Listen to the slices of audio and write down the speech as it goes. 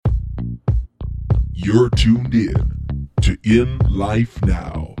You're tuned in to In Life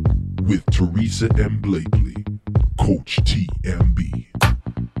Now with Teresa M. Blakely, Coach TMB.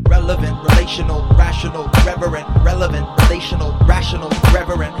 Relevant, relational, rational, reverent, relevant, relational, rational,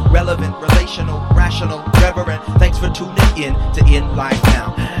 reverent, relevant, relational, rational, reverent. Thanks for tuning in to In Life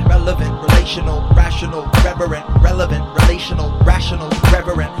Now. Relevant, relational, rational, reverent, relevant, relational, rational,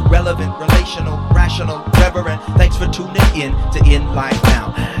 reverent, relevant, relational, rational, reverent. Thanks for tuning in to In Life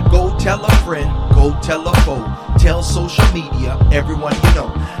Now. Go tell a friend, go tell a foe, tell social media, everyone you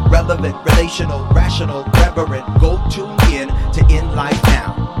know. Relevant, relational, rational, reverent. Go tune in to In Life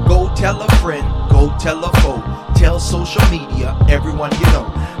Now. Go tell a friend, go tell a foe, tell social media, everyone you know.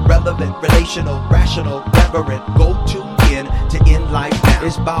 Relevant, relational, rational, reverent. Go tune in to In Life Now.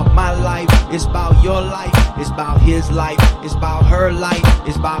 It's about my life, it's about your life, it's about his life, it's about her life,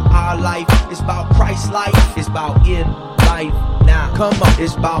 it's about our life, it's about Christ's life, it's about In Life Now. Come on,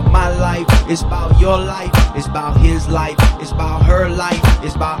 it's about my life, it's about your life, it's about his life, it's about her life,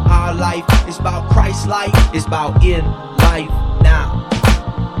 it's about our life, it's about Christ's life, it's about In Life Now.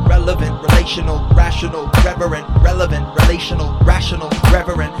 Relevant, relational, rational, reverent, relevant, relational, rational,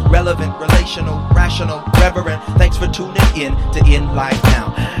 reverent, relevant, relational, rational, reverent. Thanks for tuning in to In Life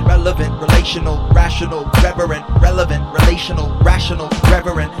Now. Relevant, relational, rational, reverent, relevant, relational, rational,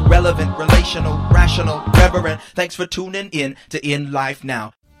 reverent, relevant, relational, rational, reverent. Thanks for tuning in to In Life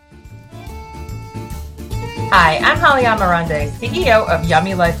Now. Hi, I'm Holly Amarande, CEO of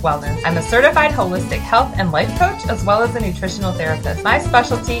Yummy Life Wellness. I'm a certified holistic health and life coach as well as a nutritional therapist. My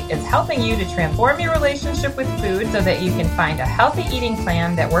specialty is helping you to transform your relationship with food so that you can find a healthy eating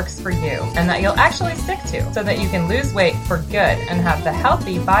plan that works for you and that you'll actually stick to so that you can lose weight for good and have the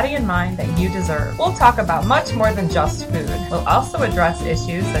healthy body and mind that you deserve. We'll talk about much more than just food. We'll also address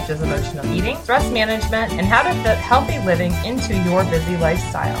issues such as emotional eating, stress management, and how to fit healthy living into your busy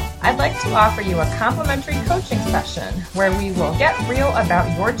lifestyle. I'd like to offer you a complimentary coaching session where we will get real about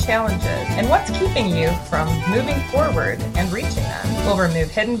your challenges and what's keeping you from moving forward and reaching them. We'll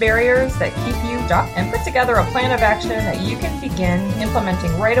remove hidden barriers that keep you stuck and put together a plan of action that you can begin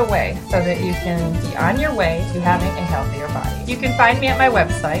implementing right away so that you can be on your way to having a healthier body. You can find me at my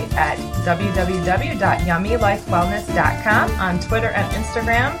website at www.yummylifewellness.com. On Twitter and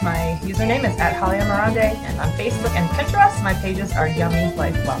Instagram, my username is @HollyAmarande, and on Facebook and Pinterest, my pages are Yummy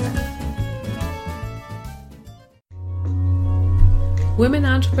Life Wellness. Women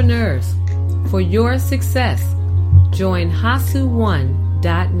entrepreneurs, for your success, join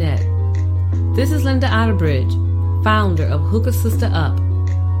Hasu1.net. This is Linda Otterbridge, founder of Hook a Sister Up,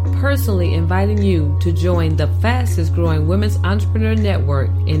 personally inviting you to join the fastest growing women's entrepreneur network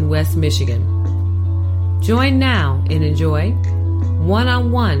in West Michigan. Join now and enjoy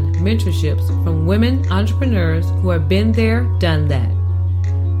one-on-one mentorships from women entrepreneurs who have been there, done that.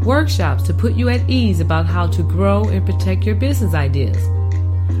 Workshops to put you at ease about how to grow and protect your business ideas.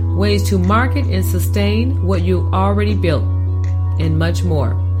 Ways to market and sustain what you've already built. And much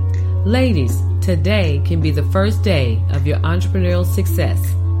more. Ladies, today can be the first day of your entrepreneurial success.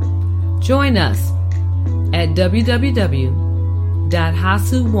 Join us at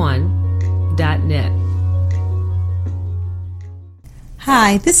www.hasu1.net.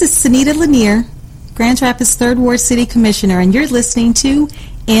 Hi, this is Sunita Lanier, Grand Rapids 3rd Ward City Commissioner, and you're listening to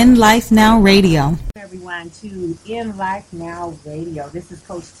In Life Now Radio. Everyone to In Life Now Radio. This is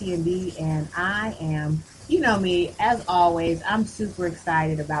Coach TMB, and I am, you know me, as always, I'm super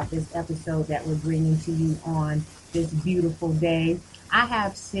excited about this episode that we're bringing to you on this beautiful day. I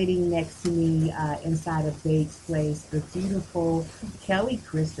have sitting next to me inside of Bates Place the beautiful Keli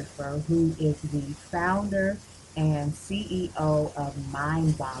Christopher, who is the founder and CEO of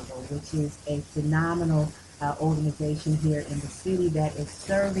Mind Boggle, which is a phenomenal organization here in the city that is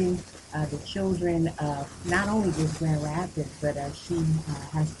serving the children of not only just Grand Rapids, but she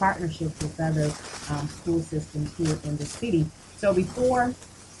has partnerships with other school systems here in the city. So before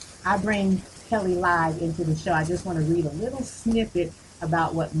I bring Keli live into the show, I just want to read a little snippet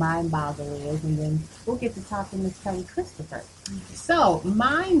about what Mind Boggle is, and then we'll get to talk to Ms. Keli Christopher. So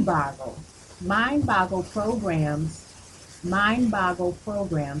Mind Boggle programs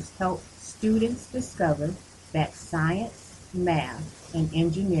help students discover that science, math, and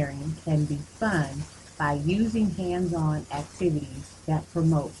engineering can be fun by using hands-on activities that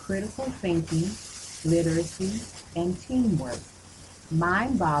promote critical thinking, literacy, and teamwork.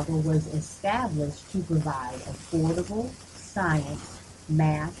 Mind Boggle was established to provide affordable science,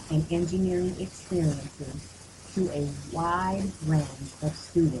 math, and engineering experiences to a wide range of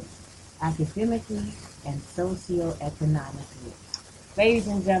students, academically and socio-economically. Ladies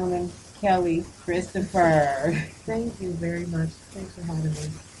and gentlemen, Keli Christopher. Thank you very much. Thanks for having me.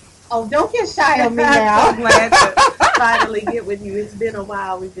 Oh, don't get shy on me now. I'm so glad to finally get with you. It's been a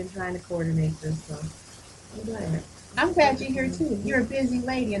while. We've been trying to coordinate this, so I'm glad. I'm glad you're here too. You're a busy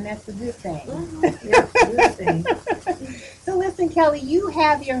lady, and that's a good thing. Yeah, good thing. So listen, Keli, you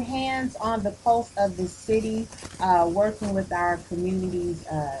have your hands on the pulse of the city, working with our community's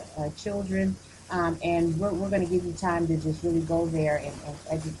children, and we're going to give you time to just really go there and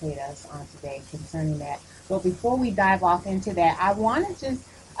educate us on today concerning that. But before we dive off into that, I want to just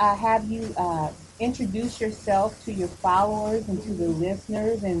have you introduce yourself to your followers and to the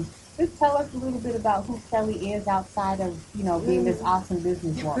listeners, and just tell us a little bit about who Keli is outside of, being this awesome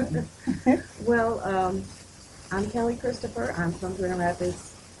businesswoman. Well, I'm Keli Christopher. I'm from Grand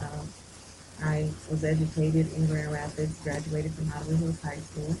Rapids. I was educated in Grand Rapids, graduated from Hollywood Hills High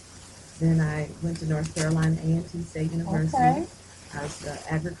School. Then I went to North Carolina A&T State University. Okay. I was an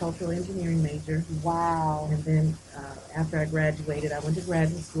agricultural engineering major. Wow. And then after I graduated, I went to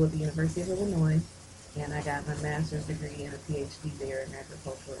graduate school at the University of Illinois, and I got my master's degree and a PhD there in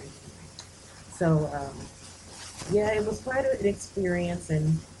agricultural engineering. So, yeah, it was quite an experience,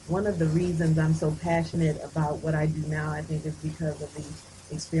 and one of the reasons I'm so passionate about what I do now, I think, is because of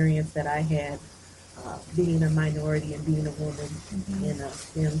the experience that I had being a minority and being a woman in a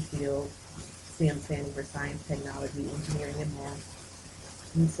STEM field, STEM standing for science, technology, engineering, and math.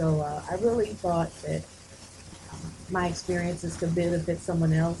 And so I really thought that my experiences could benefit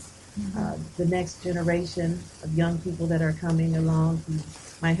someone else, the next generation of young people that are coming along who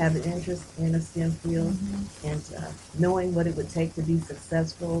might have an interest in a STEM field, and knowing what it would take to be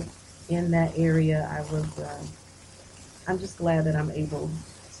successful in that area. I'm just glad that I'm able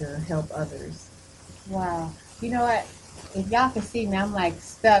to help others. Wow. You know what? If y'all can see me, I'm like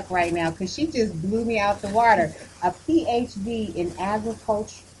stuck right now because she just blew me out the water. A PhD in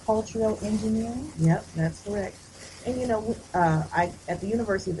agricultural engineering? Yep, that's correct. And at the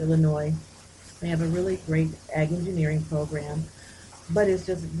University of Illinois, they have a really great ag engineering program, but it's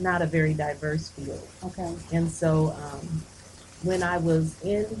just not a very diverse field. Okay. And so when I was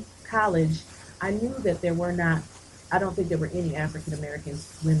in college, I knew that I don't think there were any African American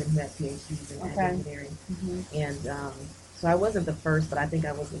women who had PhDs in ag engineering. And so I wasn't the first, but I think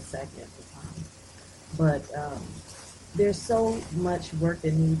I was the second at the time. But there's so much work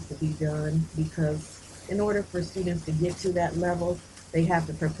that needs to be done, because in order for students to get to that level, they have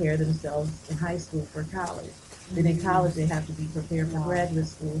to prepare themselves in high school for college. Then in college, they have to be prepared for graduate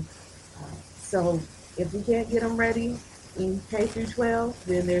school. So if we can't get them ready in K through 12,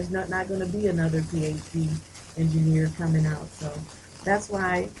 then there's not going to be another PhD engineer coming out. So that's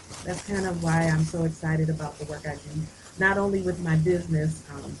kind of why I'm so excited about the work I do, not only with my business,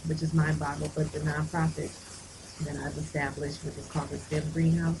 which is Mind Boggle, but the nonprofit that I've established, which is called the STEM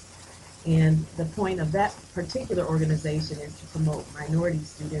Greenhouse. And the point of that particular organization is to promote minority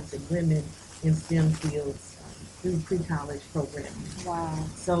students and women in STEM fields through pre-college programming. Wow.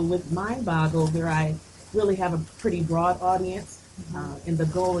 So with Mind Boggle, where I really have a pretty broad audience, and the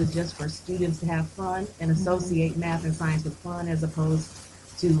goal is just for students to have fun and associate math and science with fun, as opposed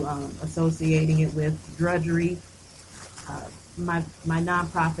to associating it with drudgery. My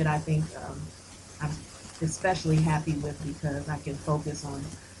nonprofit, I think, I'm especially happy with, because I can focus on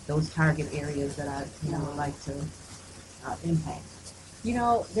those target areas that I would like to impact.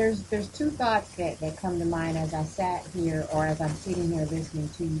 There's two thoughts that come to mind as I sat here, or as I'm sitting here listening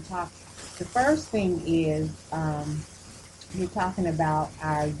to you talk. The first thing is you're talking about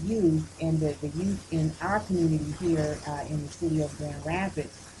our youth, and the youth in our community here in the city of Grand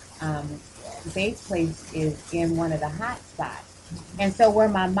Rapids. Bates Place is in one of the hot spots. And so where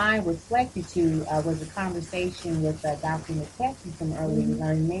my mind reflected to was a conversation with Dr. McKechnie from Early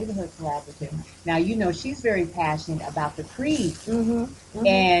Learning Neighborhood Collaborative. Now, she's very passionate about the creed.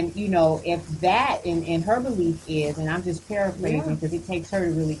 And, if that, and her belief is, and I'm just paraphrasing because it takes her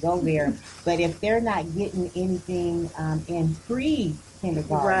to really go there, but if they're not getting anything in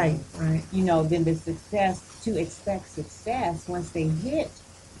pre-kindergarten, right. Then to expect success once they hit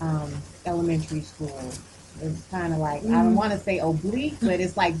elementary school, it's kind of like, I don't want to say oblique, but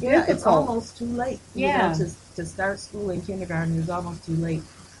it's like difficult. It's almost too late. Yeah. To start school in kindergarten is almost too late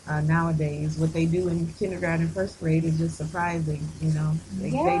nowadays. What they do in kindergarten and first grade is just surprising.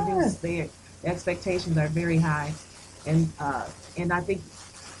 The expectations are very high, and I think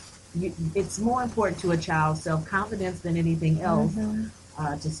it's more important to a child's self-confidence than anything else.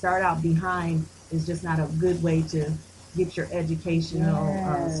 To start out behind is just not a good way to get your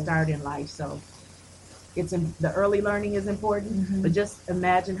educational start in life. So the early learning is important, but just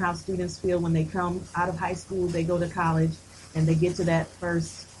imagine how students feel when they come out of high school, they go to college, and they get to that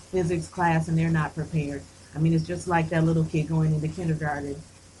first physics class and they're not prepared. I mean, it's just like that little kid going into kindergarten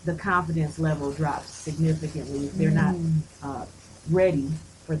the confidence level drops significantly if they're not ready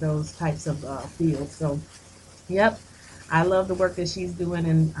for those types of fields. So, yep, I love the work that she's doing,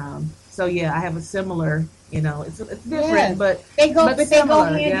 and so yeah, I have a similar. It's different, Yes. but They go similar,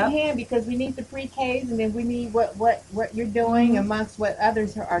 hand yeah. in hand, because we need the pre-Ks, and then we need what you're doing amongst what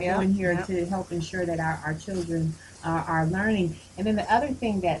others are doing here to help ensure that our children are learning. And then the other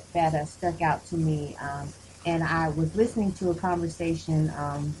thing that stuck out to me, and I was listening to a conversation.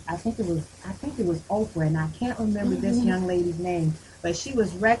 I think it was Oprah, and I can't remember this young lady's name, but she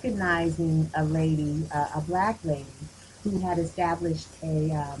was recognizing a lady, a black lady, who had established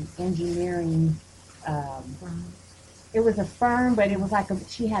a engineering. It was a firm, but it was like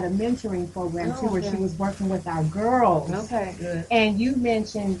she had a mentoring program too, where she was working with our girls. Okay, good. And you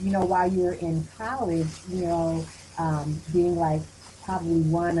mentioned, while you were in college, being like probably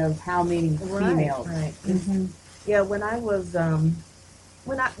one of how many females? Right. Mm-hmm. Yeah, when I was,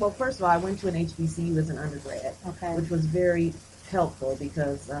 well, first of all, I went to an HBCU as an undergrad, which was very helpful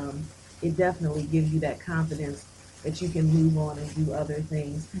because it definitely gives you that confidence that you can move on and do other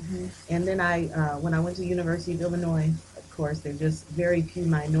things. And then when I went to the University of Illinois, of course, there are just very few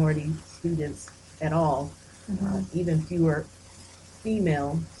minority students at all, even fewer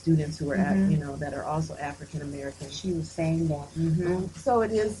female students who are that are also African American. She was saying that. So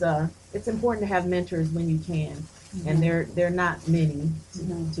it is. It's important to have mentors when you can, and they're not many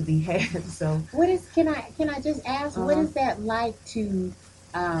to be had. So can I just ask, what is that like to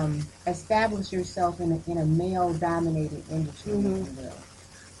establish yourself in a male-dominated industry?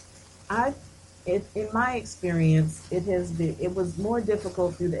 In my experience, it was more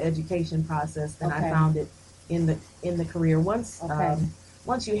difficult through the education process than I found it in the career. Once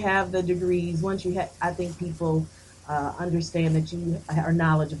you have the degrees, I think people understand that you are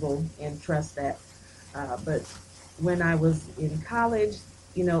knowledgeable and trust that. But when I was in college,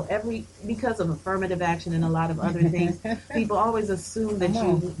 because of affirmative action and a lot of other things, people always assume that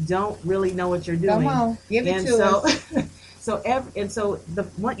you don't really know what you're doing. Come on, give it to us. So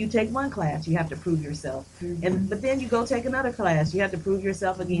you take one class, you have to prove yourself, but then you go take another class, you have to prove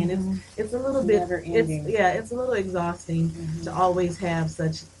yourself again. It's a little bit, it's a little exhausting to always have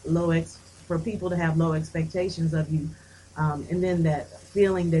such for people to have low expectations of you, and then that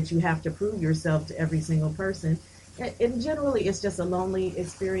feeling that you have to prove yourself to every single person. And generally, it's just a lonely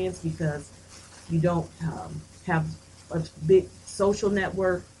experience because you don't have a big social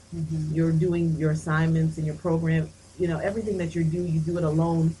network. You're doing your assignments and your program. Everything that you do it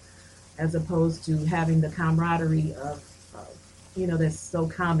alone, as opposed to having the camaraderie of, that's so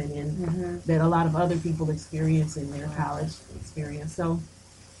common and that a lot of other people experience in their college experience. So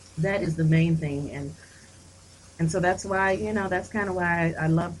that is the main thing. And so that's why, that's kind of why I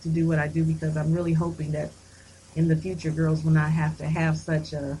love to do what I do, because I'm really hoping that in the future, girls will not have to have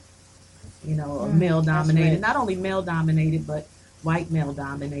such a male-dominated, not only male-dominated, but white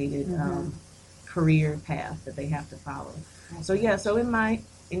male-dominated career path that they have to follow. So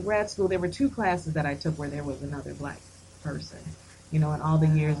in grad school, there were 2 classes that I took where there was another black person, in all the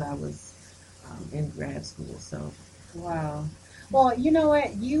years I was in grad school. So. Wow. Well, you know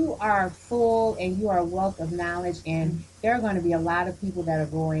what? You are full and you are a wealth of knowledge, and there are going to be a lot of people that are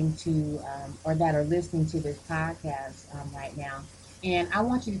going to, or that are listening to this podcast right now. And I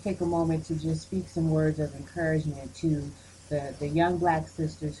want you to take a moment to just speak some words of encouragement to the young black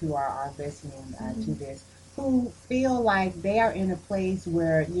sisters who are listening to this, who feel like they are in a place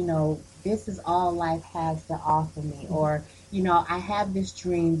where, this is all life has to offer me, or, I have this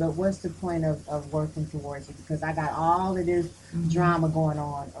dream, but what's the point of working towards it, because I got all of this drama going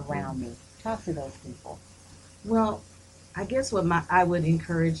on around me. Talk to those people. Well, I guess I would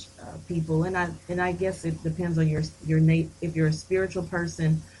encourage people, and I guess it depends on your if you're a spiritual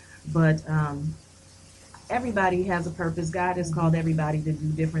person, but everybody has a purpose. God has called everybody to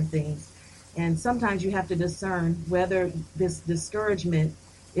do different things, and sometimes you have to discern whether this discouragement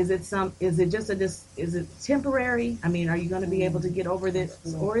is it temporary? I mean, are you going to be able to get over this,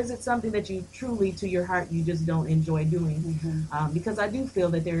 or is it something that you truly, to your heart, you just don't enjoy doing? Because I do feel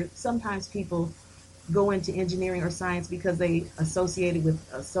that there sometimes people go into engineering or science because they associate it with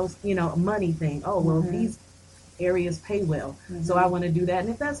a money thing. Oh, well, these areas pay well, so I want to do that. And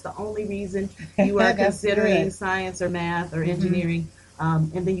if that's the only reason you are considering science or math or engineering,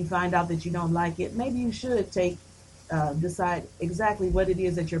 and then you find out that you don't like it, maybe you should decide exactly what it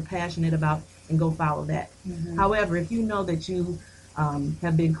is that you're passionate about and go follow that. However, if you know that you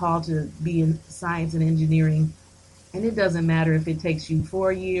have been called to be in science and engineering, and it doesn't matter if it takes you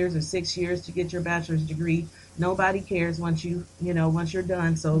 4 years or 6 years to get your bachelor's degree, nobody cares once you're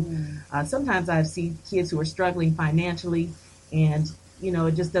done. So sometimes I see kids who are struggling financially, and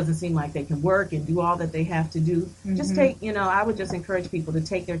it just doesn't seem like they can work and do all that they have to do. Just take, I would just encourage people to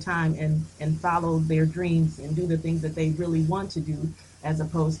take their time and follow their dreams and do the things that they really want to do, as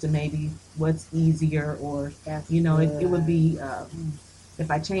opposed to maybe what's easier, or, it would be, if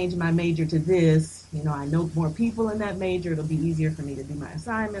I change my major to this, I know more people in that major, it'll be easier for me to do my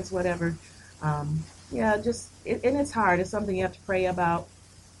assignments, whatever. And it's hard. It's something you have to pray about,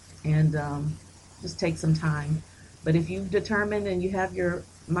 and just take some time. But if you've determined and you have your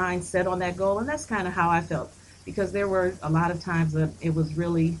mind set on that goal, and that's kind of how I felt, because there were a lot of times that it was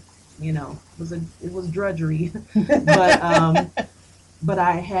really, it was drudgery, but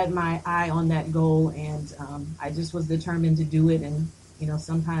I had my eye on that goal, and I just was determined to do it. And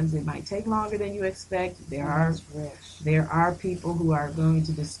sometimes it might take longer than you expect. There are people who are going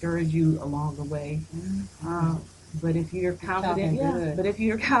to discourage you along the way. But if you're confident, that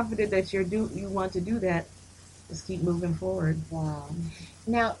you want to do that, just keep moving forward. Wow.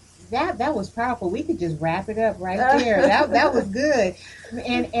 Now that was powerful. We could just wrap it up right there. That was good.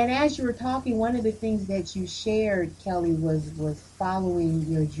 And as you were talking, one of the things that you shared, Keli, was following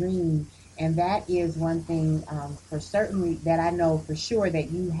your dream. And that is one thing for certainly that I know for sure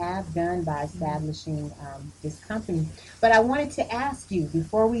that you have done by establishing this company. But I wanted to ask you,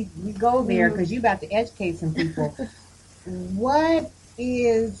 before we go there, because you're about to educate some people, what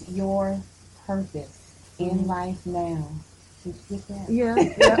is your purpose in life now? Did you get that?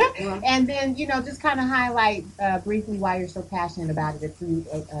 Yeah. And then, just kind of highlight briefly why you're so passionate about it through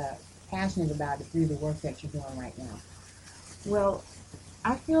the work that you're doing right now. Well,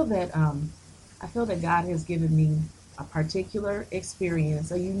 I feel that God has given me a particular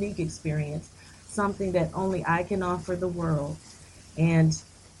experience, a unique experience, something that only I can offer the world. And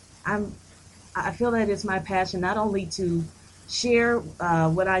I feel that it's my passion not only to share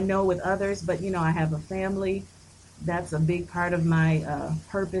what I know with others, but I have a family. That's a big part of my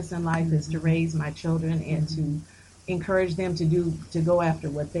purpose in life, is to raise my children and to encourage them to go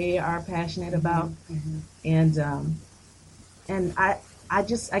after what they are passionate about. And I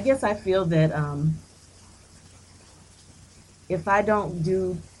guess I feel that if I don't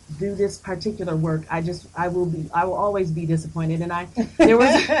do this particular work, I will always be disappointed. And there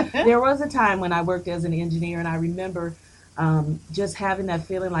was a time when I worked as an engineer, and I remember just having that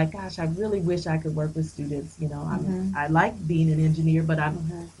feeling like, gosh, I really wish I could work with students. I like being an engineer, but I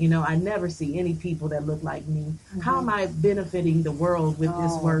never see any people that look like me. How am I benefiting the world with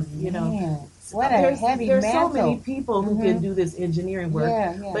this work? What a heavy There's mantle. so many people who can do this engineering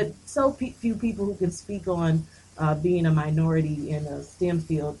work, but so few people who can speak on being a minority in a STEM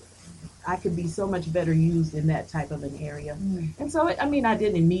field. I could be so much better used in that type of an area. And so, I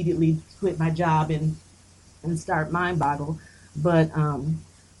didn't immediately quit my job and start Mind Boggle, but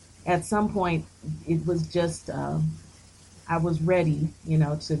at some point it was just I was ready,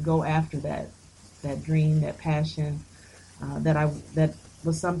 to go after that dream, that passion, that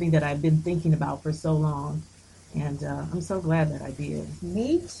was something that I've been thinking about for so long. And I'm so glad that I did.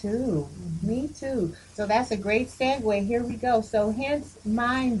 Me too. So that's a great segue. Here we go. So hence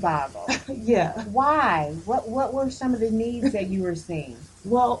Mind Boggle. Yeah. Why? What were some of the needs that you were seeing?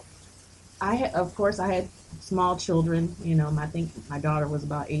 Well, I had small children. I think my daughter was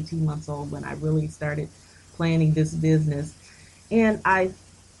about 18 months old when I really started planning this business. And I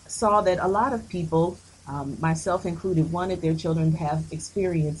saw that a lot of people, myself included, wanted their children to have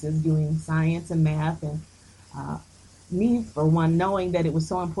experiences doing science and math, and me, for one, knowing that it was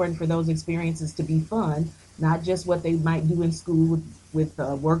so important for those experiences to be fun, not just what they might do in school with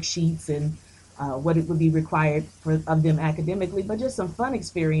worksheets and what it would be required of them academically, but just some fun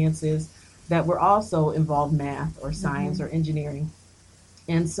experiences that were also involved math or science or engineering.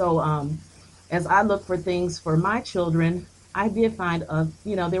 And so as I looked for things for my children, I did find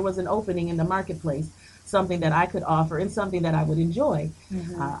there was an opening in the marketplace, something that I could offer and something that I would enjoy.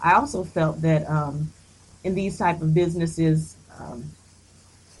 I also felt that in these type of businesses,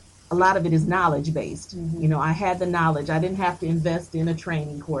 a lot of it is knowledge based. I had the knowledge. I didn't have to invest in a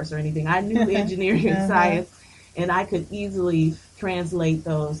training course or anything. I knew engineering and science, and I could easily translate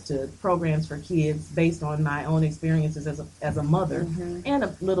those to programs for kids based on my own experiences as a mother and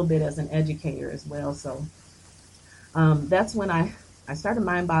a little bit as an educator as well. So that's when I started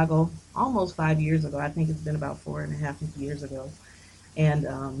Mind Boggle almost 5 years ago. I think it's been about 4.5 years ago.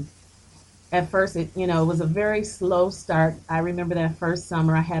 And at first, it was a very slow start. I remember that first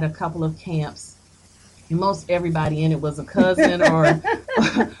summer I had a couple of camps, and most everybody in it was a cousin or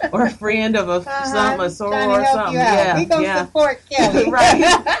a friend of a soror or something. Yeah, we gonna support Keli,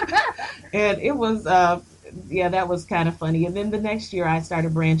 right? And it was that was kind of funny. And then the next year I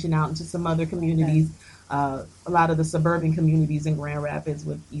started branching out into some other communities, a lot of the suburban communities in Grand Rapids,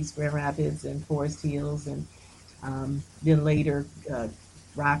 with East Grand Rapids and Forest Hills, and then later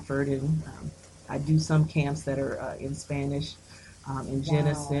Rockford, and I do some camps that are in Spanish, in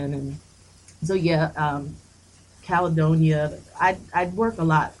Jenison, and so Caledonia. I work a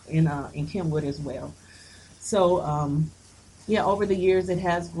lot in Kentwood as well. So over the years it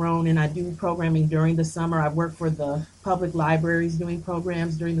has grown, and I do programming during the summer. I work for the public libraries doing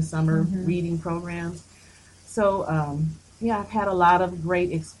programs during the summer, reading programs. So I've had a lot of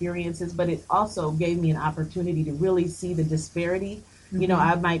great experiences, but it also gave me an opportunity to really see the disparity. You know,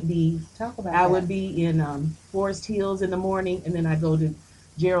 I would be in Forest Hills in the morning, and then I go to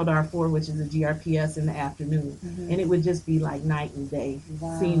Gerald R. Ford, which is a GRPS, in the afternoon. And it would just be like night and day,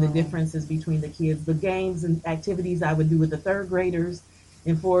 seeing the differences between the kids. The games and activities I would do with the third graders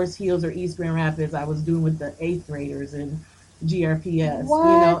in Forest Hills or East Grand Rapids, I was doing with the eighth graders in GRPS. What?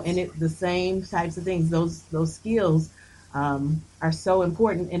 You know, and the same types of things. Those skills are so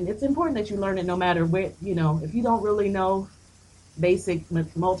important, and it's important that you learn it no matter where. You know, if you don't really know basic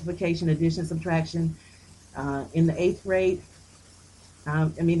multiplication, addition, subtraction in the eighth grade, I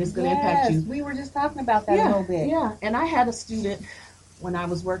mean, it's going to impact you. We were just talking about that a little bit. Yeah, and I had a student when I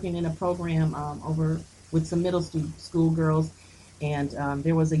was working in a program over with some middle school girls, and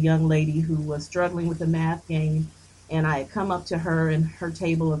there was a young lady who was struggling with the math game, and I had come up to her and her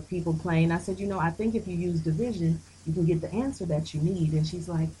table of people playing. I said, you know, I think if you use division, you can get the answer that you need. And she's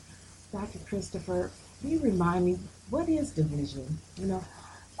like, Dr. Christopher, can you remind me, what is division? You know,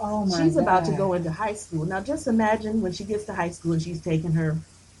 she's about to go into high school. Now, just imagine when she gets to high school and she's taking her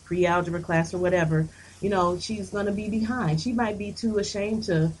pre-algebra class or whatever, you know, she's going to be behind. She might be too ashamed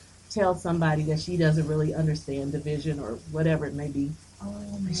to tell somebody that she doesn't really understand division or whatever it may be.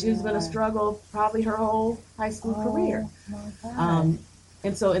 She's going to struggle probably her whole high school career. And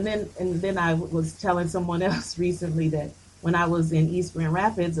then I was telling someone else recently that when I was in East Grand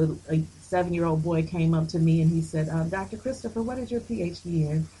Rapids, a 7-year-old boy came up to me and he said, Dr. Christopher, what is your PhD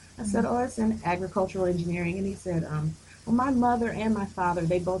in? I said, it's in agricultural engineering. And he said, well, my mother and my father,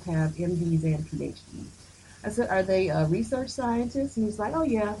 they both have MDs and PhDs. I said, are they research scientists? And he's like, oh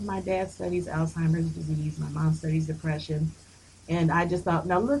yeah, my dad studies Alzheimer's disease, my mom studies depression. And I just thought,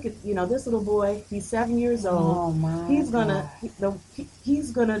 now look at, you know, this little boy, he's 7 years old. He's gonna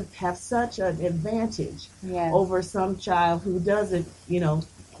have such an advantage over some child who doesn't, you know,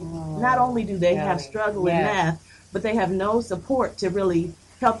 not only do they have struggle in math, but they have no support to really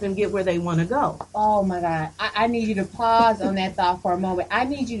help them get where they want to go. Oh my God. I need you to pause on that thought for a moment. I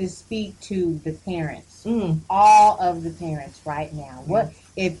need you to speak to the parents, all of the parents right now. What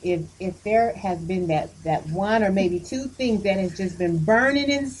if there has been that one or maybe two things that has just been burning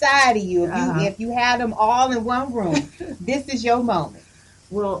inside of you, if you had them all in one room, this is your moment.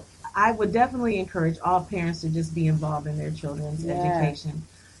 Well, I would definitely encourage all parents to just be involved in their children's education.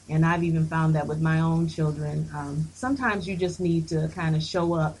 And I've even found that with my own children, sometimes you just need to kind of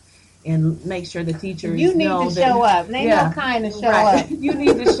show up and make sure the teachers You need to show up. They no kind of show up. You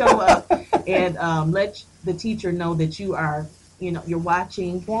need to show up and let the teacher know that you are, you know, you're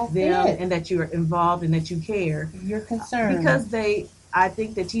watching them and that you're involved and that you care. You're concerned. Because I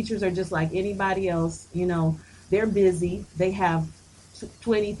think the teachers are just like anybody else. You know, they're busy. They have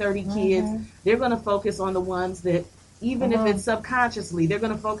 20, 30 kids. They're going to focus on the ones that, even if it's subconsciously, they're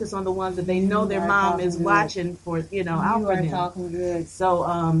going to focus on the ones that they know their mom is watching for, you know, out for them. You are talking good.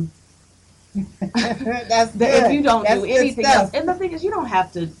 So, that's good. If you don't do anything stuff. else, and the thing is, you don't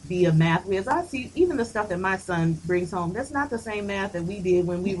have to be a math whiz. I see even the stuff that my son brings home. That's not the same math that we did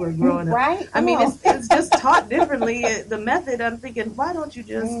when we were growing up. Right? I mean, it's just taught differently. The method. I'm thinking, why don't you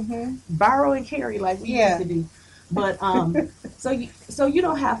just borrow and carry like we used to do? But so you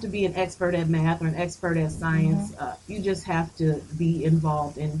don't have to be an expert at math or an expert at science. You just have to be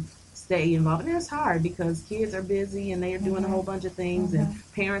involved and stay involved. And it's hard because kids are busy and they are doing a whole bunch of things, and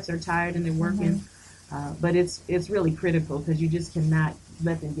parents are tired and they're working. But it's really critical because you just cannot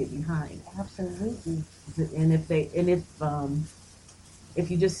let them get behind. Absolutely. And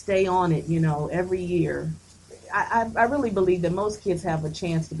if you just stay on it, you know, every year. I really believe that most kids have a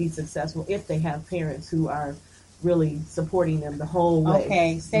chance to be successful if they have parents who are really supporting them the whole way.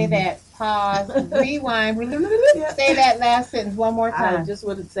 Okay, say that, pause, rewind, say that last sentence one more time. I just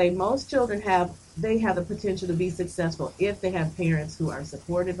would say most children have the potential to be successful if they have parents who are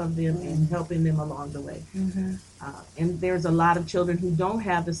supportive of them and helping them along the way. And there's a lot of children who don't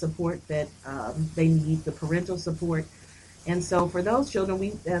have the support that they need, the parental support. And so for those children,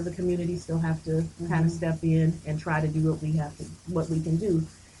 we as a community still have to kind of step in and try to do what we can do.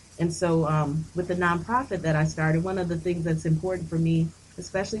 And so with the nonprofit that I started, one of the things that's important for me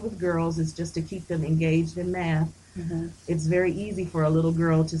especially with girls, is just to keep them engaged in math. Mm-hmm. It's very easy for a little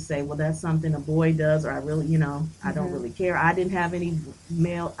girl to say, well, that's something a boy does, or I really, I don't really care. I didn't have any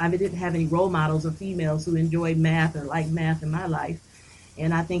role models of females who enjoyed math or liked math in my life.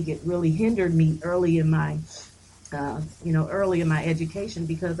 And I think it really hindered me early in my education,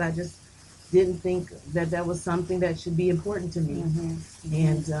 because I just didn't think that was something that should be important to me.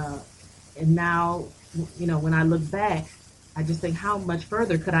 And now, when I look back, I just think, how much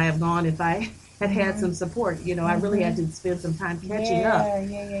further could I have gone if I had some support? I really had to spend some time catching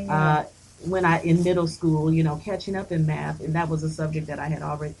up. When in middle school, catching up in math, and that was a subject that I had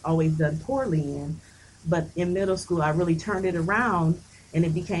always done poorly in. But in middle school, I really turned it around, and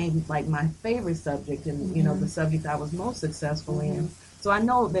it became like my favorite subject, and the subject I was most successful in. So I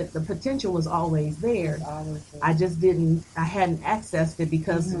know that the potential was always there. I just I hadn't accessed it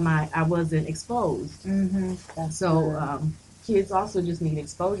because I wasn't exposed. So kids also just need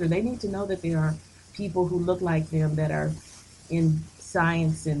exposure. They need to know that there are people who look like them that are in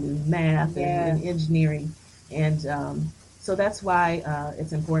science and in math and engineering. And so that's why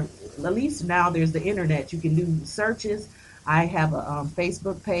it's important. At least now there's the internet. You can do searches. I have a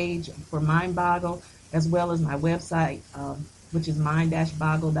Facebook page for Mind Boggle, as well as my website, which is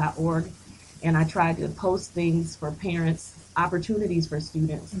mind-boggle.org. And I try to post things for parents, opportunities for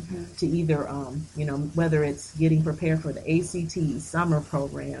students to either, whether it's getting prepared for the ACT, summer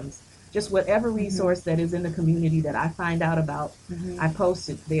programs, just whatever resource that is in the community that I find out about, I post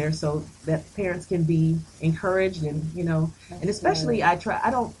it there so that parents can be encouraged and, and especially I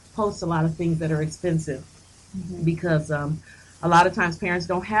don't post a lot of things that are expensive because a lot of times parents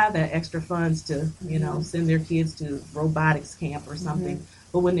don't have that extra funds to, send their kids to robotics camp or something.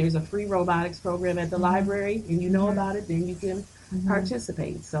 But when there's a free robotics program at the library and you know about it, then you can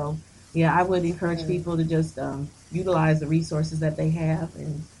participate. So, yeah, I would encourage people to just utilize the resources that they have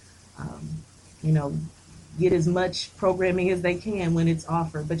and, get as much programming as they can when it's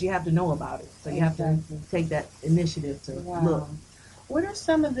offered. But you have to know about it. So you have to take that initiative to look. What are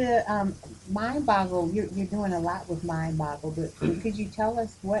some of the Mind Boggle? You're doing a lot with Mind Boggle, but could you tell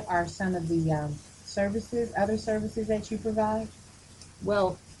us what are some of the other services that you provide?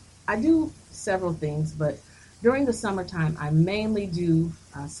 Well, I do several things, but during the summertime, I mainly do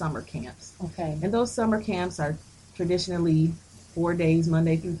summer camps. Okay. And those summer camps are traditionally 4 days,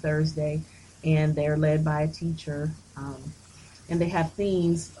 Monday through Thursday, and they're led by a teacher. And they have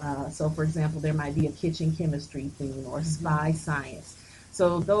themes. So, for example, there might be a kitchen chemistry theme or spy science.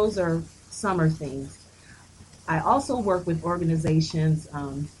 So those are summer themes. I also work with organizations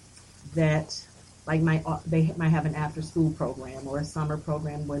that they might have an after-school program or a summer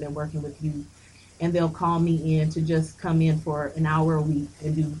program where they're working with youth, and they'll call me in to just come in for an hour a week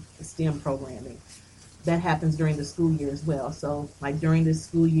and do STEM programming. That happens during the school year as well. So, like during this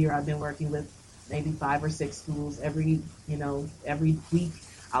school year, I've been working with maybe 5 or 6 schools. Every week,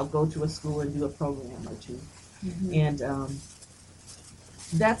 I'll go to a school and do a program or two, and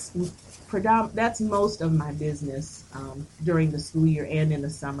that's most of my business during the school year and in the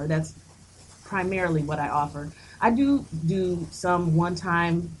summer. That's primarily what I offer. I do some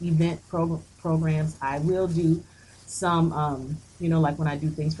one-time event programs. I will do some, like when I do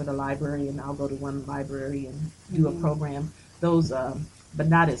things for the library, and I'll go to one library and do a program. Those, but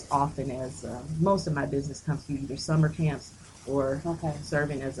not as often as most of my business comes through either summer camps or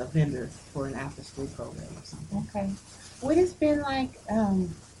serving as a vendor for an after-school program or something. Okay. What has been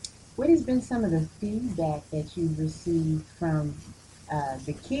what has been some of the feedback that you've received from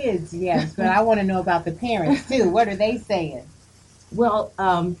the kids? Yes, but I want to know about the parents too. What are they saying? Well,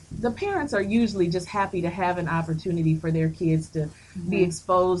 the parents are usually just happy to have an opportunity for their kids to be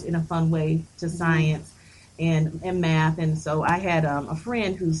exposed in a fun way to science and math. And so I had a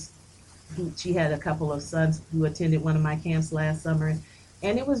friend she had a couple of sons who attended one of my camps last summer.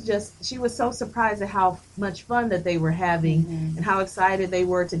 And it was she was so surprised at how much fun that they were having and how excited they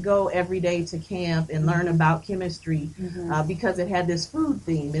were to go every day to camp and learn about chemistry because it had this food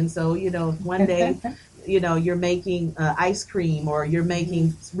theme. And so, one day, you're making ice cream or you're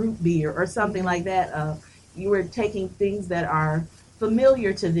making root beer or something like that. You were taking things that are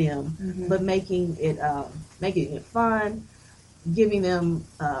familiar to them, but making it fun, giving them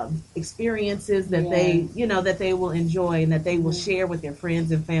experiences that they will enjoy and that they will share with their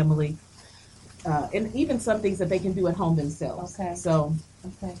friends and family, and even some things that they can do at home themselves. So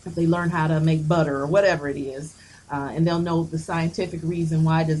if they learn how to make butter or whatever it is, and they'll know the scientific reason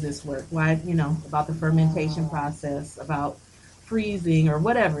why does this work, why, about the fermentation process, about freezing or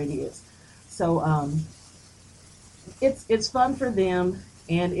whatever it is. So it's fun for them.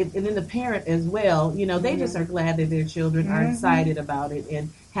 And then the parent as well, you know, they just are glad that their children are excited about it and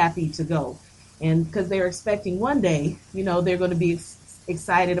happy to go. And because they're expecting one day, you know, they're going to be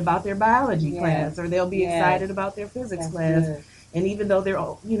excited about their biology class, or they'll be excited about their physics class. Good. And even though they're,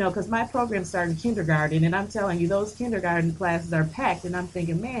 you know, because my program started in kindergarten, and I'm telling you, those kindergarten classes are packed, and I'm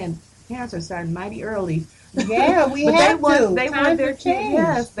thinking, man, parents are starting mighty early. Yeah, we but have they want their kids.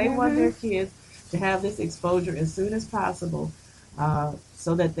 Yes, they want their kids to have this exposure as soon as possible,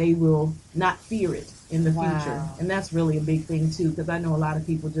 so that they will not fear it in the future. And that's really a big thing too, because I know a lot of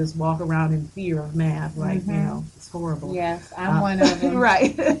people just walk around in fear of math, like you know, it's horrible. Yes, I'm one of them.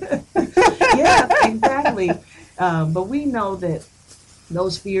 Right. Yes, exactly. But we know that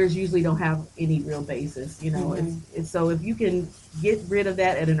those fears usually don't have any real basis. You know, it's so if you can get rid of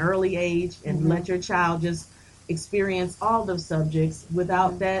that at an early age and let your child just experience all the subjects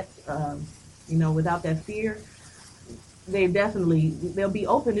without that, you know, without that fear, they'll be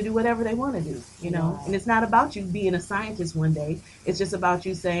open to do whatever they want to do, you know. And it's not about you being a scientist one day. It's just about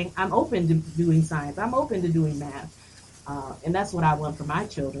you saying, I'm open to doing science. I'm open to doing math. And that's what I want for my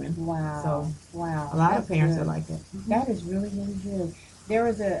children. Wow. So a lot of parents are like that. That is really, really good. There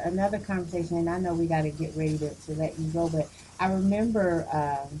was another conversation, and I know we got to get ready to let you go, but I remember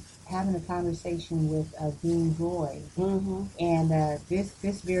having a conversation with Dean Roy, and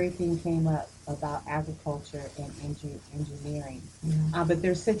this very thing came up about agriculture and engineering. But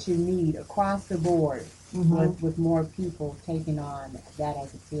there's such a need across the board with more people taking on that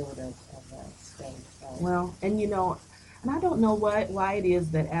as a field of study. So. Well, and you know, and I don't know why it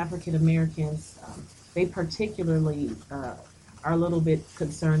is that African Americans, they particularly are a little bit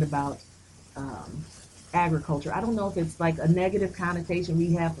concerned about agriculture. I don't know if it's like a negative connotation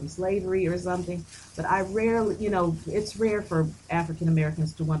we have from slavery or something, but I rarely, you know, it's rare for African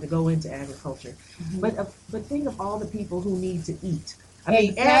Americans to want to go into agriculture. But think of all the people who need to eat. I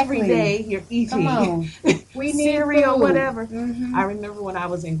mean, every day you're eating we need cereal, food. whatever. I remember when I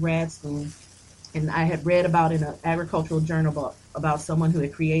was in grad school, and I had read about in an agricultural journal about someone who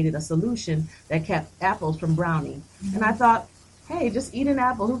had created a solution that kept apples from browning. And I thought, hey, just eat an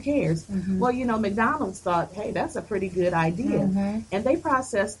apple, who cares? Well, you know, McDonald's thought, hey, that's a pretty good idea. And they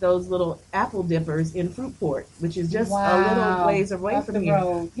processed those little apple dippers in Fruitport, which is just a little ways away up from the here.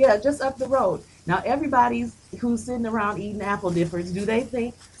 Road. Yeah, just up the road. Now, everybody's who's sitting around eating apple dippers, do they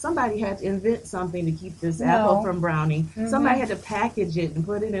think somebody had to invent something to keep this apple from browning? Somebody had to package it and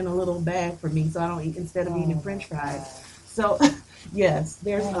put it in a little bag for me so I don't eat, instead of eating French fries. So, yes,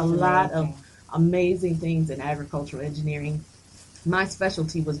 there's a lot of amazing things in agricultural engineering. My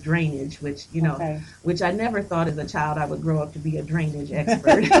specialty was drainage, which, you know, which I never thought as a child I would grow up to be a drainage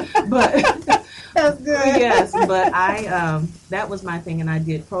expert. But that's good. Yes, but I that was my thing, and I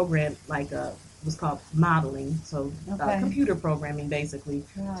did program like it was called modeling, so computer programming basically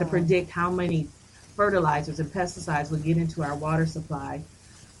to predict how many fertilizers and pesticides would get into our water supply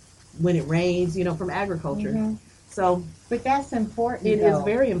when it rains, you know, from agriculture. So, but that's important. It is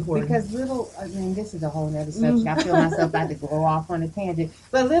very important because I mean, this is a whole other subject. I feel myself about to go off on a tangent.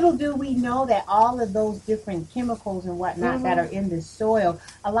 But little do we know that all of those different chemicals and whatnot that are in the soil,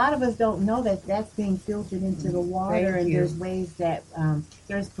 a lot of us don't know that that's being filtered into the water. And there's ways that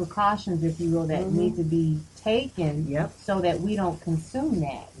there's precautions, if you will, that need to be taken so that we don't consume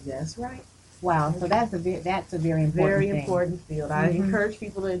that. That's right. Wow, so that's a very important important field. I encourage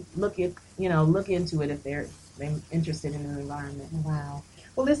people to look into it if they're interested in the environment. Wow.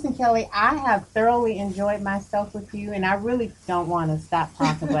 Well, listen, Keli, I have thoroughly enjoyed myself with you, and I really don't want to stop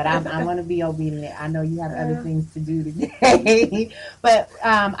talking, but I'm going to be obedient. I know you have other things to do today, but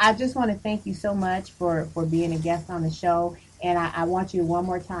I just want to thank you so much for being a guest on the show, and I want you to one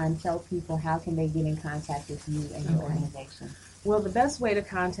more time tell people how can they get in contact with you and your organization. Well, the best way to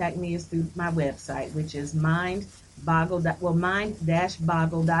contact me is through my website, which is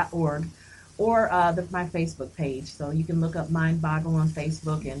mind-boggle.org. Or my Facebook page. So you can look up Mind Boggle on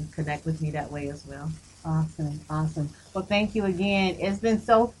Facebook and connect with me that way as well. Awesome. Well, thank you again. It's been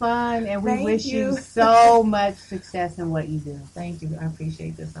so fun, and we wish you so much success in what you do. Thank you. I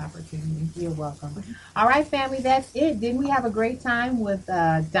appreciate this opportunity. You're welcome. All right, family, that's it. Didn't we have a great time with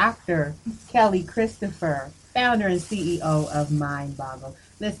Dr. Keli Christopher, founder and CEO of Mind Boggle?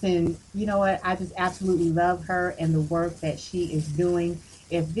 Listen, you know what? I just absolutely love her and the work that she is doing.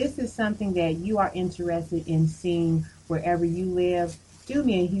 If this is something that you are interested in seeing wherever you live, do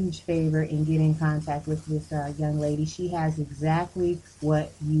me a huge favor and get in contact with this young lady. She has exactly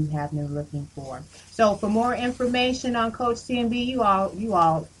what you have been looking for. So for more information on Coach TMB, you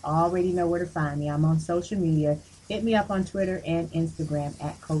all already know where to find me. I'm on social media. Hit me up on Twitter and Instagram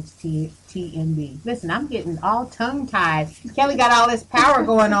at Coach TNB. Listen, I'm getting all tongue-tied. Kelly got all this power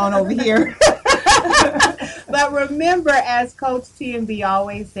going on over here. But remember, as Coach TNB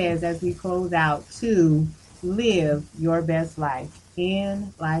always says as we close out, to live your best life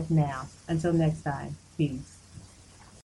in life now. Until next time, peace.